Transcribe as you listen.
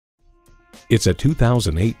It's a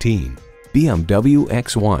 2018 BMW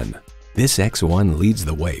X1. This X1 leads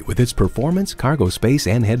the way with its performance, cargo space,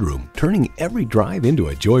 and headroom, turning every drive into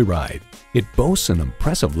a joyride. It boasts an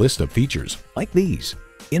impressive list of features like these: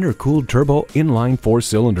 intercooled turbo inline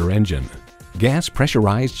 4-cylinder engine, gas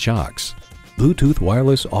pressurized shocks, Bluetooth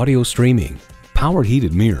wireless audio streaming, power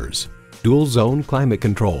heated mirrors, dual zone climate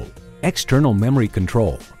control, external memory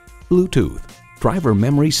control, Bluetooth, driver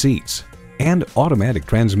memory seats, and automatic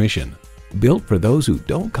transmission. Built for those who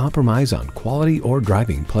don't compromise on quality or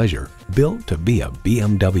driving pleasure. Built to be a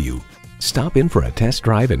BMW. Stop in for a test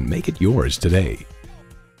drive and make it yours today.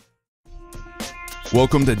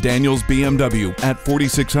 Welcome to Daniels BMW at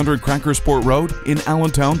 4600 Crackersport Road in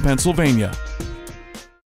Allentown, Pennsylvania.